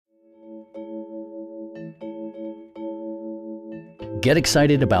Get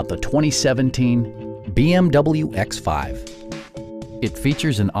excited about the 2017 BMW X5. It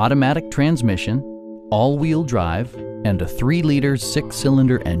features an automatic transmission, all-wheel drive, and a 3-liter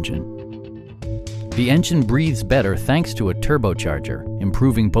 6-cylinder engine. The engine breathes better thanks to a turbocharger,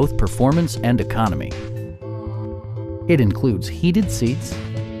 improving both performance and economy. It includes heated seats,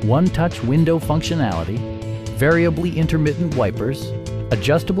 one-touch window functionality, variably intermittent wipers,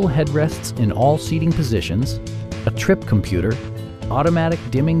 adjustable headrests in all seating positions, a trip computer, automatic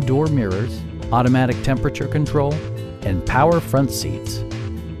dimming door mirrors, automatic temperature control, and power front seats.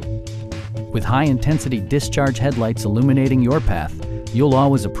 With high-intensity discharge headlights illuminating your path, you'll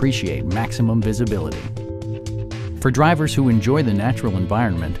always appreciate maximum visibility. For drivers who enjoy the natural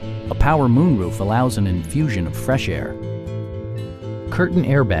environment, a power moonroof allows an infusion of fresh air. Curtain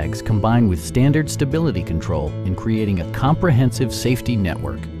airbags combine with standard stability control in creating a comprehensive safety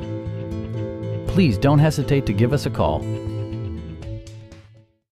network. Please don't hesitate to give us a call.